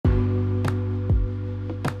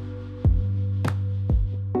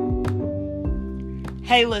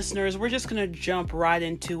Hey listeners, we're just going to jump right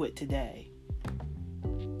into it today.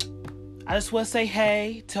 I just want to say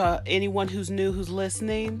hey to anyone who's new who's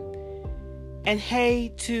listening, and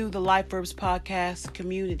hey to the Life Verbs podcast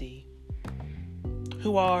community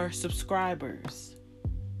who are subscribers.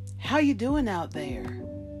 How you doing out there?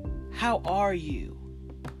 How are you?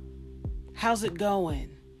 How's it going?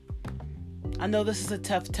 I know this is a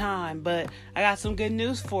tough time, but I got some good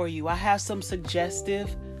news for you. I have some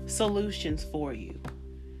suggestive solutions for you.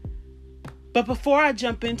 But before I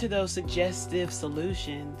jump into those suggestive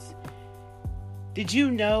solutions, did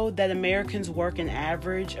you know that Americans work an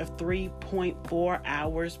average of 34.4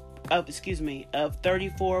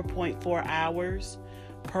 hours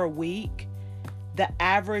per week? The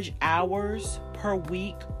average hours per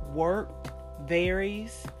week worked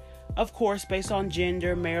varies, of course, based on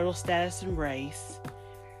gender, marital status, and race.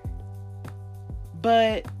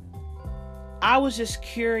 But I was just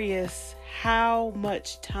curious how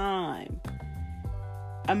much time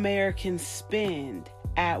Americans spend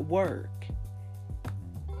at work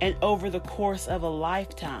and over the course of a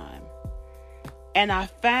lifetime. And I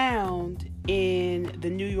found in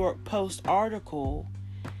the New York Post article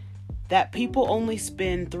that people only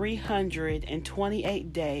spend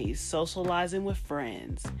 328 days socializing with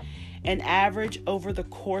friends, an average over the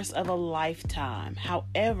course of a lifetime.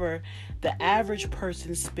 However, the average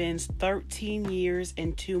person spends 13 years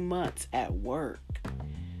and 2 months at work,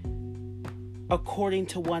 according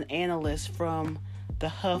to one analyst from the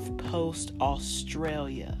HuffPost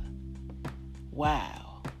Australia.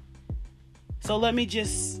 Wow. So let me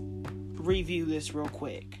just review this real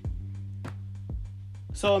quick.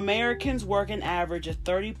 So Americans work an average of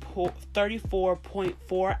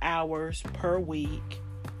 34.4 hours per week.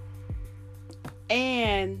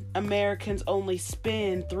 And Americans only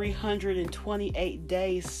spend 328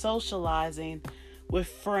 days socializing with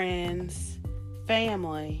friends,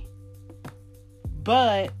 family.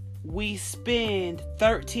 But we spend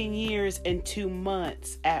 13 years and 2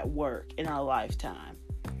 months at work in our lifetime.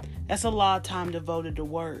 That's a lot of time devoted to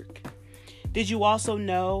work. Did you also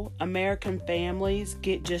know American families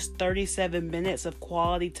get just 37 minutes of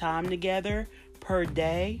quality time together per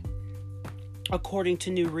day, according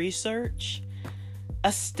to new research?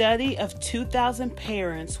 A study of 2,000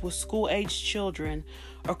 parents with school-aged children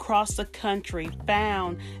across the country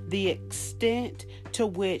found the extent to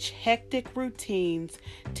which hectic routines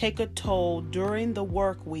take a toll during the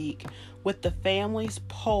work week, with the families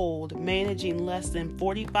polled managing less than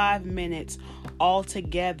 45 minutes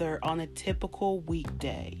altogether on a typical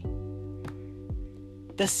weekday.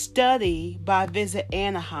 The study by Visit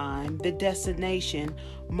Anaheim, the destination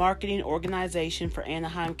marketing organization for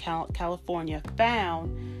Anaheim, California,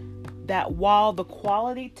 found that while the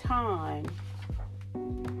quality time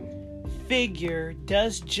figure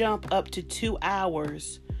does jump up to 2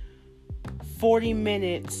 hours, 40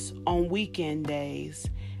 minutes on weekend days,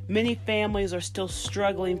 many families are still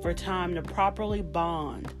struggling for time to properly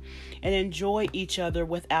bond and enjoy each other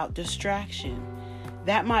without distraction.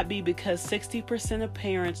 That might be because 60% of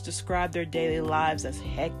parents describe their daily lives as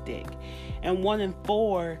hectic, and 1 in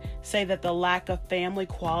 4 say that the lack of family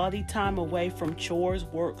quality time away from chores,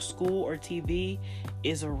 work, school, or TV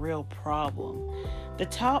is a real problem. The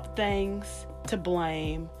top things to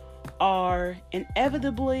blame are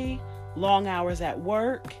inevitably long hours at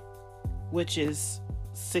work, which is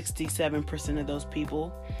 67% of those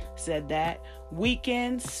people said that.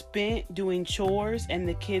 Weekends spent doing chores and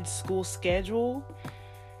the kids' school schedule.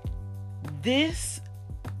 This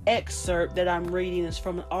excerpt that I'm reading is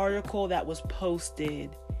from an article that was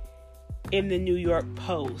posted in the New York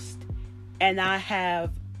Post, and I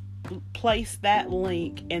have placed that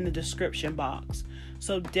link in the description box.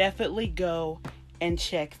 So definitely go and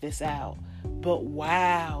check this out. But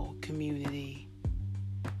wow, community.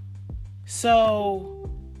 So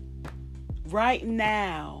right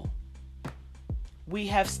now, we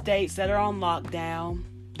have states that are on lockdown.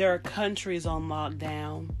 There are countries on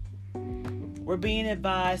lockdown. We're being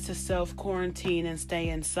advised to self-quarantine and stay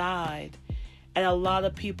inside. And a lot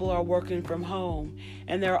of people are working from home.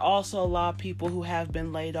 And there are also a lot of people who have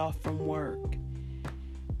been laid off from work.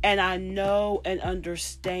 And I know and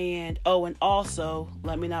understand. Oh, and also,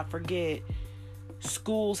 let me not forget,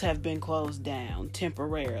 schools have been closed down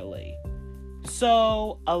temporarily.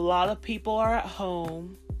 So a lot of people are at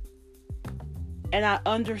home. And I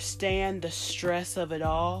understand the stress of it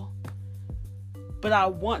all. But I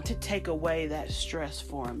want to take away that stress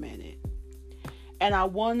for a minute. And I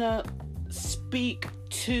want to speak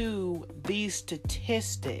to these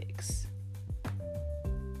statistics.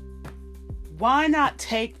 Why not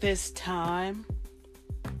take this time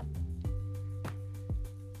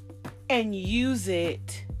and use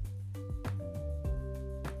it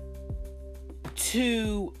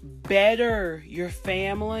to better your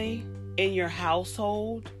family in your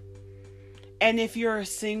household. And if you're a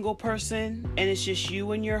single person and it's just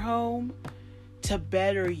you in your home, to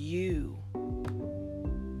better you.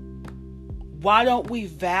 Why don't we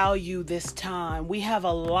value this time? We have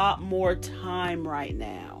a lot more time right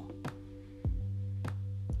now.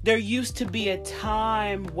 There used to be a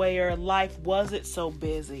time where life wasn't so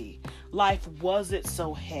busy. Life wasn't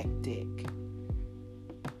so hectic.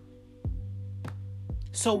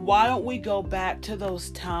 So why don't we go back to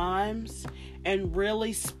those times and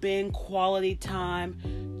really spend quality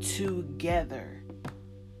time together?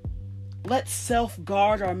 Let's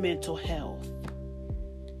self-guard our mental health.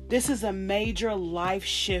 This is a major life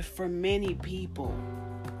shift for many people.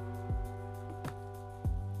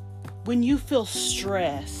 When you feel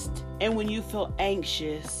stressed and when you feel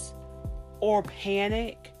anxious or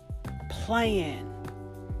panic, plan.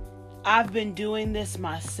 I've been doing this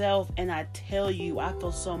myself, and I tell you, I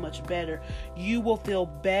feel so much better. You will feel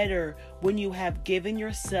better when you have given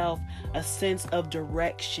yourself a sense of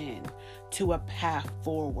direction to a path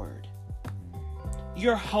forward.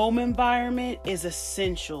 Your home environment is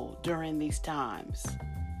essential during these times.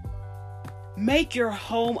 Make your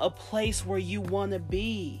home a place where you want to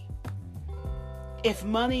be. If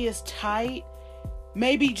money is tight,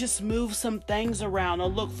 maybe just move some things around or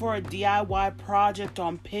look for a DIY project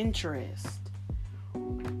on Pinterest.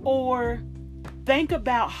 Or think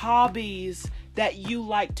about hobbies that you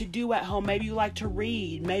like to do at home. Maybe you like to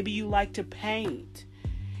read. Maybe you like to paint.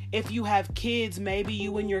 If you have kids, maybe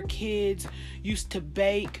you and your kids used to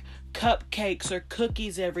bake cupcakes or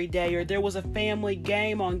cookies every day, or there was a family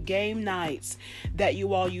game on game nights that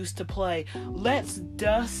you all used to play. Let's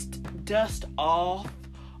dust off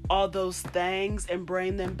all those things and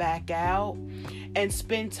bring them back out and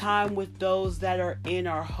spend time with those that are in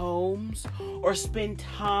our homes, or spend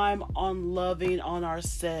time on loving on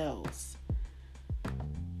ourselves.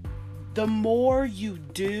 The more you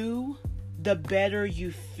do, the better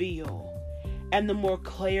you feel and the more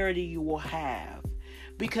clarity you will have,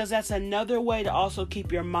 because that's another way to also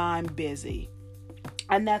keep your mind busy.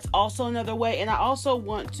 And that's also another way. And I also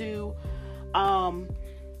want to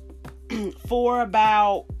for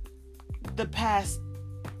about the past,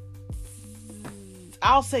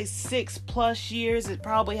 I'll say 6+ years, it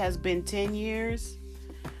probably has been 10 years,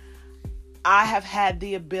 I have had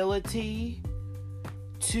the ability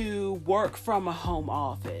to work from a home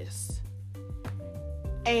office.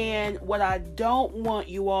 And what I don't want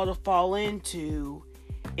you all to fall into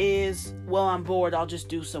is, well, I'm bored, I'll just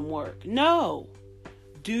do some work. No.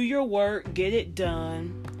 Do your work, get it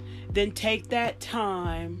done, then take that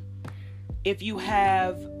time. If you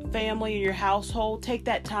have family in your household, take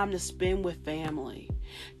that time to spend with family.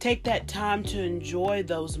 Take that time to enjoy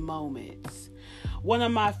those moments. One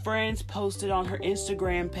of my friends posted on her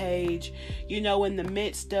Instagram page, in the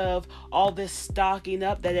midst of all this stocking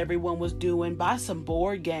up that everyone was doing, buy some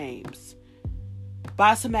board games.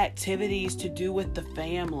 Buy some activities to do with the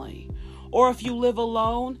family. Or if you live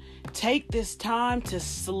alone, take this time to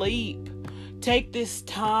sleep. Take this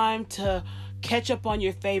time to catch up on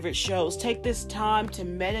your favorite shows. Take this time to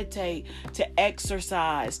meditate, to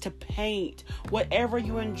exercise, to paint, whatever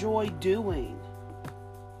you enjoy doing.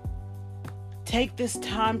 Take this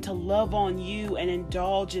time to love on you and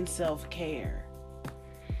indulge in self-care.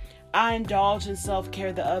 I indulged in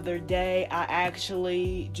self-care the other day. I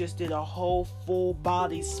actually just did a whole full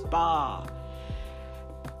body spa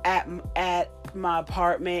at my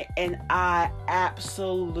apartment, and I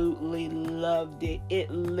absolutely loved it. It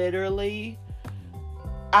literally,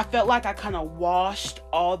 I felt like I kind of washed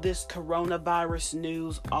all this coronavirus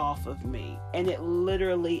news off of me, and it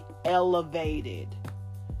literally elevated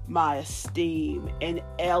my esteem and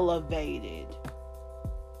elevated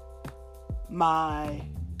my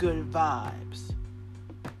good vibes.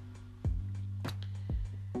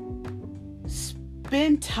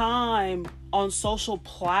 Spend time on social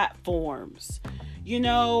platforms.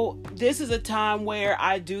 This is a time where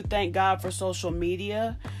I do thank God for social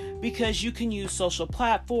media, because you can use social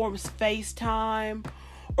platforms, FaceTime,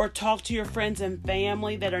 or talk to your friends and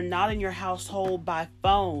family that are not in your household by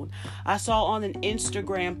phone. I saw on an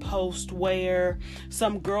Instagram post where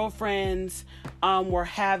some girlfriends were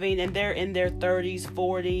having, and they're in their 30s,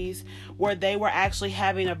 40s, where they were actually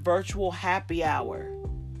having a virtual happy hour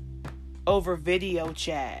over video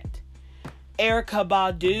chat. Erykah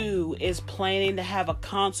Badu is planning to have a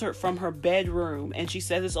concert from her bedroom, and she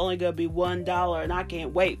says it's only going to be $1, and I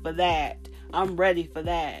can't wait for that. I'm ready for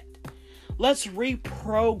that. Let's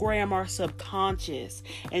reprogram our subconscious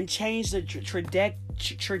and change the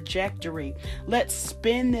trajectory. Let's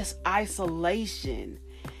spin this isolation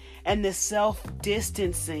and this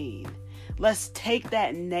self-distancing. Let's take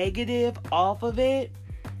that negative off of it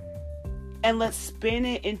and let's spin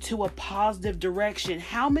it into a positive direction.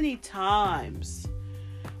 How many times,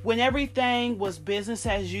 when everything was business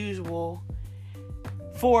as usual,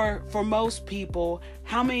 for most people,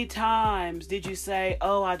 how many times did you say,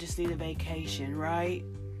 "Oh, I just need a vacation," right?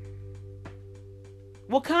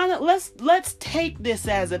 Well, let's take this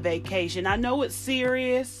as a vacation. I know it's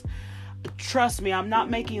serious. Trust me, I'm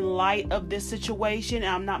not making light of this situation.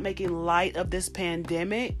 I'm not making light of this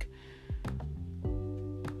pandemic.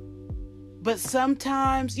 But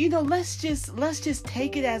sometimes, let's just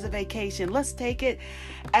take it as a vacation. Let's take it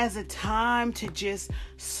as a time to just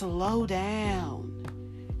slow down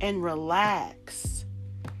and relax.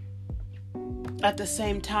 At the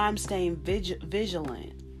same time, staying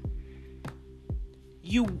vigilant.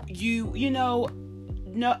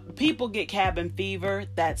 No, people get cabin fever.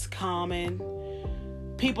 That's common.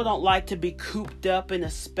 People don't like to be cooped up in a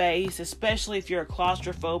space, especially if you're a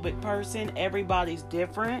claustrophobic person. Everybody's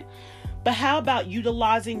different. But how about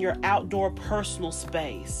utilizing your outdoor personal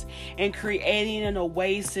space and creating an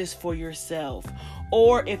oasis for yourself?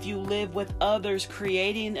 Or if you live with others,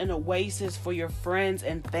 creating an oasis for your friends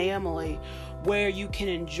and family where you can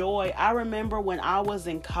enjoy. I remember when I was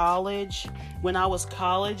in college, when I was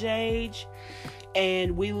college age,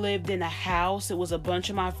 and we lived in a house. It was a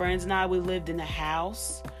bunch of my friends and we lived in a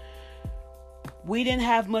house. We didn't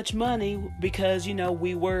have much money because,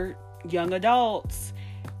 we were young adults.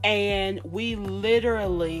 And we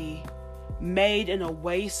literally made an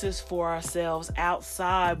oasis for ourselves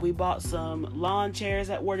outside. We bought some lawn chairs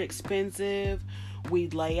that weren't expensive.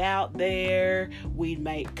 We'd lay out there. We'd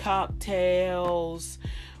make cocktails.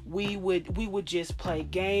 We would just play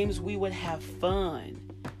games. We would have fun.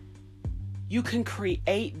 You can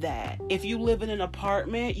create that. If you live in an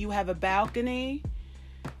apartment, you have a balcony.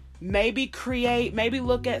 Maybe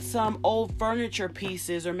look at some old furniture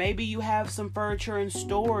pieces, or maybe you have some furniture in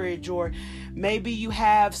storage, or maybe you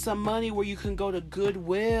have some money where you can go to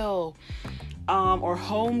Goodwill, or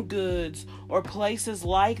Home Goods, or places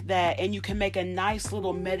like that, and you can make a nice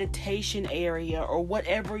little meditation area, or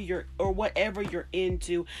whatever you're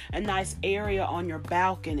into, a nice area on your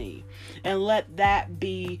balcony, and let that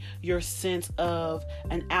be your sense of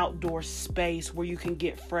an outdoor space where you can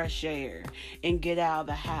get fresh air and get out of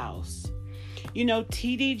the house.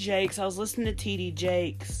 TD Jakes, I was listening to TD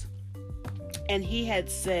Jakes, and he had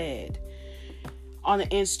said on an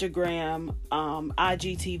Instagram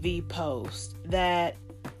IGTV post that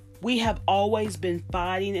we have always been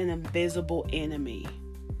fighting an invisible enemy.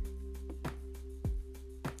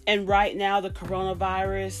 And right now, the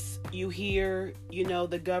coronavirus, you hear,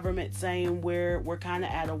 the government saying we're kind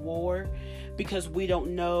of at a war because we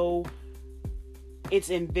don't know.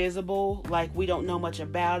 It's invisible, like we don't know much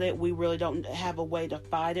about it. We really don't have a way to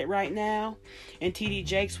fight it right now. And TD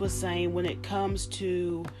Jakes was saying when it comes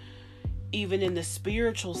to even in the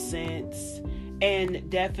spiritual sense, and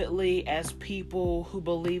definitely as people who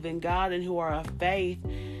believe in God and who are of faith,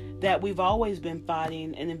 that we've always been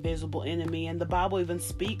fighting an invisible enemy. And the Bible even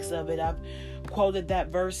speaks of it. I've quoted that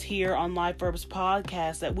verse here on Life Verbs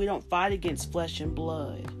podcast, that we don't fight against flesh and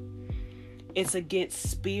blood. It's against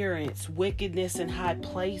spirits, wickedness in high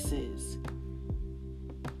places.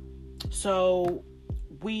 So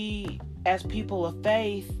we, as people of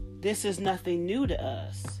faith, this is nothing new to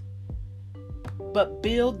us. But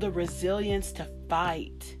build the resilience to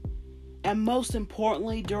fight. And most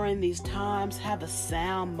importantly, during these times, have a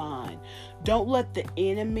sound mind. Don't let the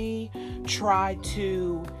enemy try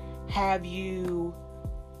to have you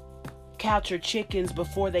count your chickens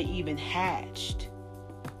before they even hatched,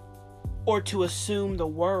 or to assume the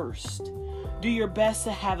worst. Do your best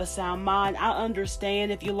to have a sound mind. I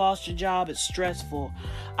understand if you lost your job, it's stressful.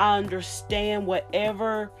 I understand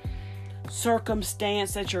whatever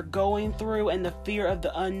circumstance that you're going through and the fear of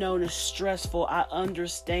the unknown is stressful. I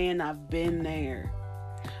understand. I've been there.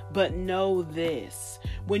 But know this: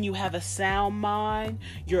 when you have a sound mind,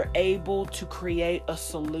 you're able to create a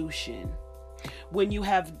solution. When you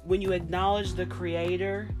acknowledge the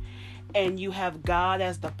Creator and you have God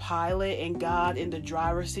as the pilot and God in the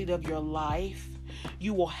driver's seat of your life,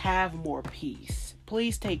 you will have more peace.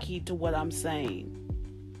 Please take heed to what I'm saying.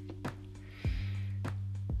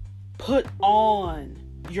 Put on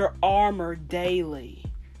your armor daily.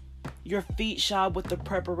 Your feet shod with the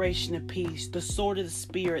preparation of peace, the sword of the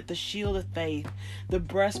Spirit, the shield of faith, the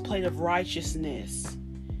breastplate of righteousness,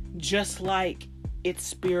 just like it's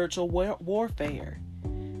spiritual warfare.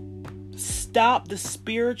 Stop the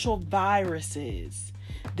spiritual viruses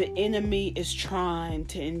the enemy is trying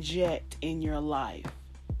to inject in your life.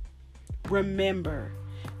 Remember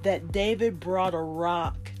that David brought a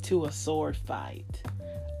rock to a sword fight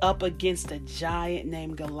up against a giant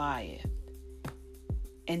named Goliath.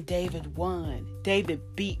 And David won. David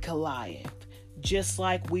beat Goliath, just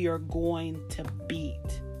like we are going to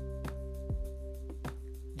beat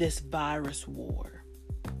this virus war.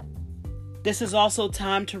 This is also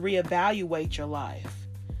time to reevaluate your life.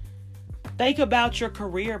 Think about your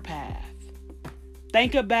career path.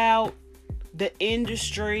 Think about the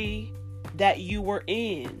industry that you were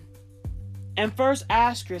in. And first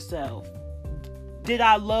ask yourself, did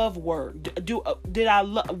I love work?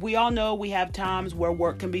 We all know we have times where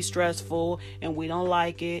work can be stressful and we don't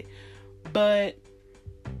like it. But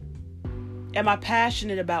am I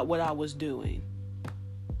passionate about what I was doing?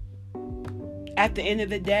 At the end of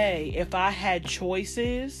the day, if I had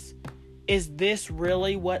choices, is this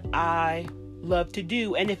really what I love to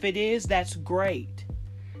do? And if it is, that's great.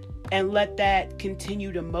 And let that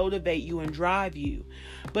continue to motivate you and drive you.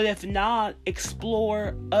 But if not,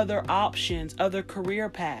 explore other options, other career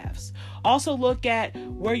paths. Also look at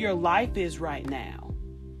where your life is right now.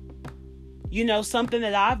 You know, something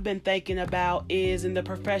that I've been thinking about is in the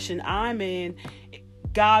profession I'm in,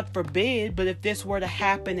 God forbid, but if this were to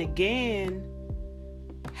happen again,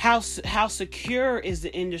 how secure is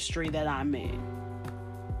the industry that I'm in?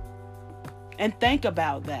 And think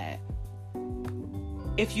about that.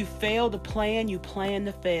 If you fail to plan, you plan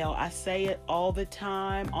to fail. I say it all the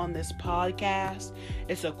time on this podcast.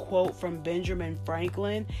 It's a quote from Benjamin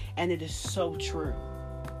Franklin, and it is so true.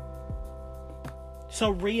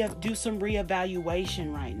 So do some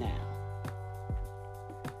reevaluation right now.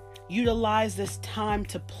 Utilize this time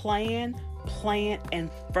to plan, plant,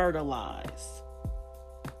 and fertilize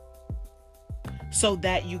so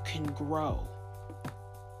that you can grow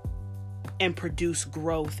and produce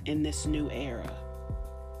growth in this new era.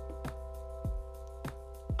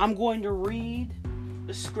 I'm going to read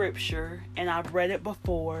the scripture, and I've read it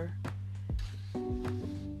before,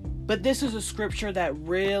 but this is a scripture that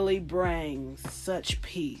really brings such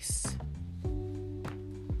peace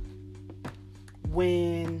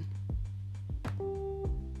when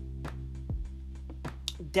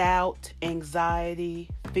doubt, anxiety,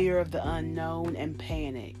 fear of the unknown, and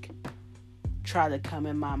panic try to come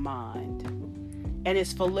in my mind. And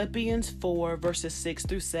it's Philippians 4 verses 6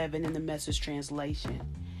 through 7 in the Message translation.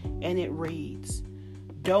 And it reads,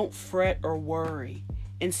 "Don't fret or worry.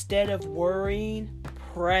 Instead of worrying,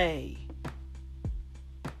 pray."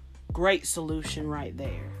 Great solution right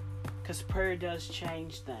there, because prayer does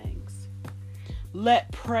change things.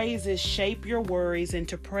 Let praises shape your worries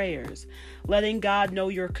into prayers, letting God know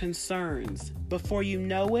your concerns. Before you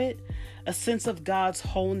know it, a sense of God's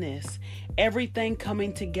wholeness, everything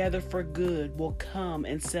coming together for good, will come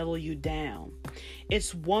and settle you down.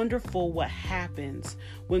 It's wonderful what happens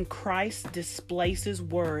when Christ displaces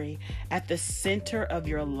worry at the center of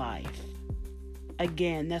your life.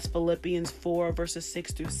 Again, that's Philippians 4 verses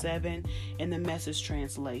 6 through 7 in the Message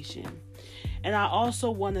translation. And I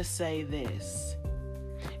also want to say this.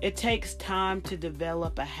 It takes time to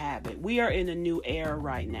develop a habit. We are in a new era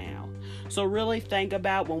right now. So really think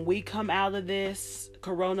about when we come out of this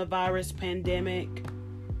coronavirus pandemic,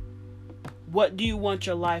 what do you want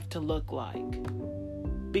your life to look like?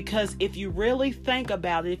 Because if you really think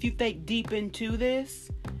about it, if you think deep into this,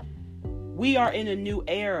 we are in a new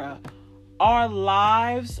era. Our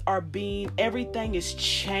lives are everything is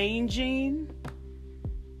changing,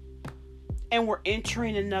 and we're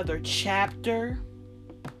entering another chapter.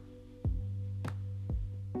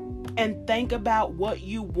 And think about what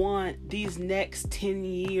you want these next 10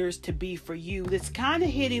 years to be for you. It's kind of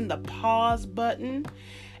hitting the pause button,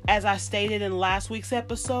 as I stated in last week's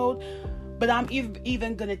episode. But I'm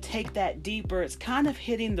even going to take that deeper. It's kind of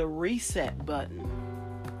hitting the reset button.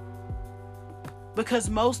 Because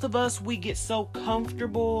most of us, we get so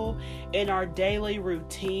comfortable in our daily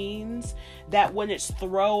routines that when it's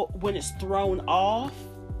thrown off,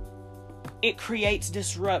 it creates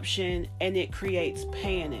disruption and it creates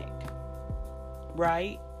panic.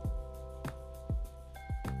 Right?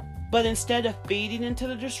 But instead of feeding into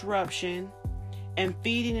the disruption and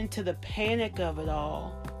feeding into the panic of it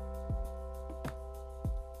all,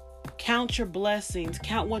 count your blessings.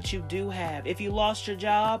 Count what you do have. If you lost your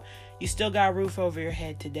job, you still got a roof over your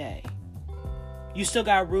head today. You still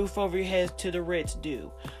got a roof over your head to the Ritz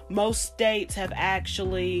do. Most states have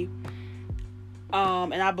actually,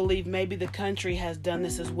 and I believe maybe the country has done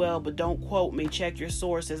this as well, but don't quote me. Check your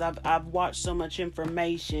sources. I've watched so much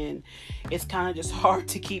information. It's kind of just hard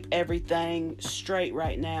to keep everything straight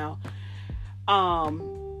right now.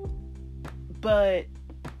 But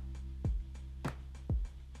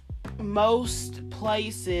most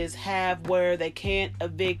places have where they can't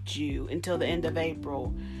evict you until the end of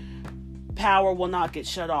April. Power will not get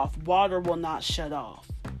shut off. Water will not shut off.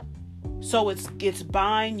 So it's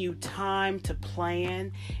buying you time to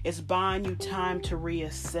plan. It's buying you time to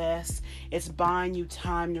reassess. It's buying you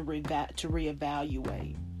time to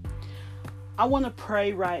reevaluate. I want to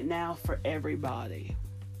pray right now for everybody.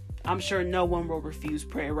 I'm sure no one will refuse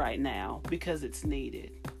prayer right now because it's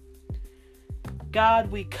needed.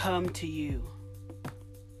 God, we come to you.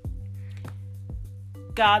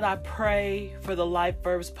 God, I pray for the Life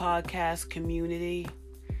Verbs podcast community.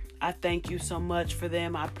 I thank you so much for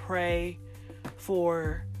them. I pray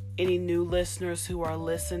for any new listeners who are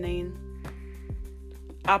listening.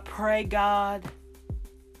 I pray, God,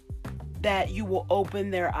 that you will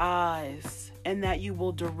open their eyes and that you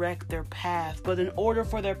will direct their path. But in order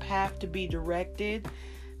for their path to be directed,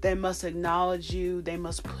 they must acknowledge you, they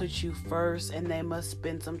must put you first, and they must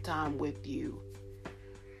spend some time with you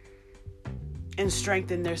and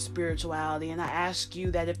strengthen their spirituality. And I ask you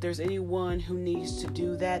that if there's anyone who needs to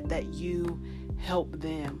do that, that you help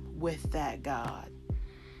them with that, God.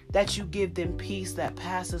 That you give them peace that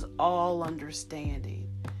passes all understanding.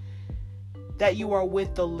 That you are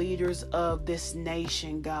with the leaders of this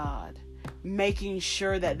nation, God, making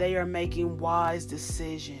sure that they are making wise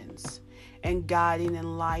decisions and guiding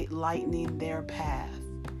and lightening their path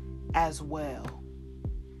as well.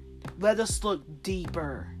 Let us look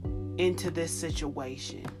deeper into this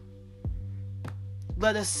situation.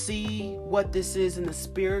 Let us see what this is in the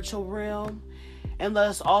spiritual realm, and let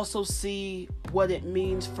us also see what it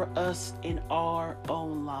means for us in our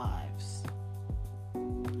own lives.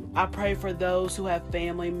 I pray for those who have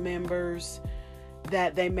family members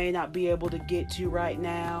that they may not be able to get to right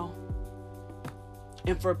now,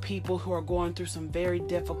 and for people who are going through some very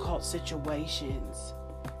difficult situations.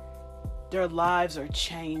 Their lives are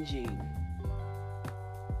changing,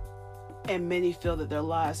 and many feel that their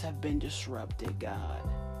lives have been disrupted, God.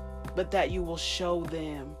 But that you will show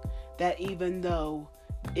them that even though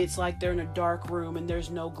it's like they're in a dark room and there's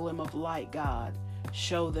no glim of light, God,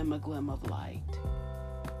 show them a glim of light.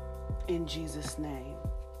 In Jesus' name,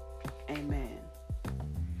 amen.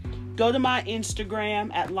 Go to my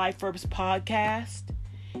Instagram at LifeVerbs Podcast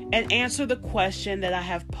and answer the question that I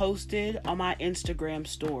have posted on my Instagram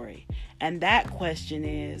story. And that question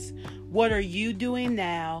is, what are you doing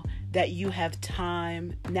now that you have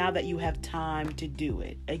time to do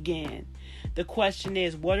it? Again, the question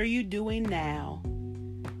is, what are you doing now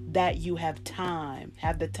that you have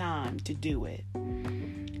the time to do it?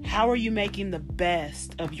 How are you making the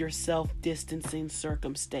best of your self-distancing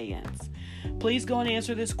circumstance? Please go and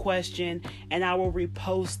answer this question, and I will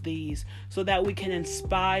repost these so that we can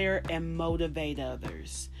inspire and motivate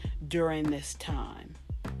others during this time.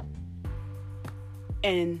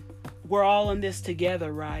 And we're all in this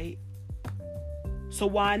together, right? So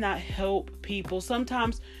why not help people?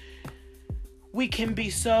 Sometimes we can be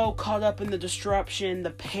so caught up in the disruption,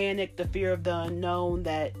 the panic, the fear of the unknown,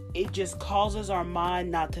 that it just causes our mind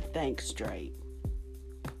not to think straight,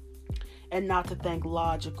 and not to think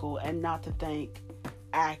logical, and not to think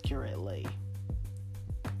accurately.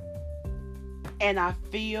 And I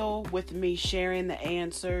feel with me sharing the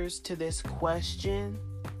answers to this question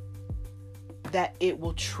that it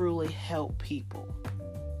will truly help people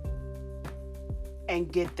and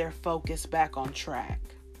get their focus back on track.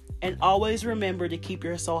 And always remember to keep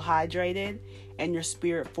your soul hydrated and your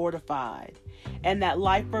spirit fortified. And that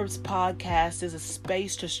Life Verbs podcast is a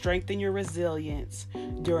space to strengthen your resilience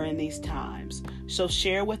during these times. So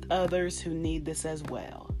share with others who need this as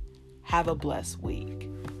well. Have a blessed week.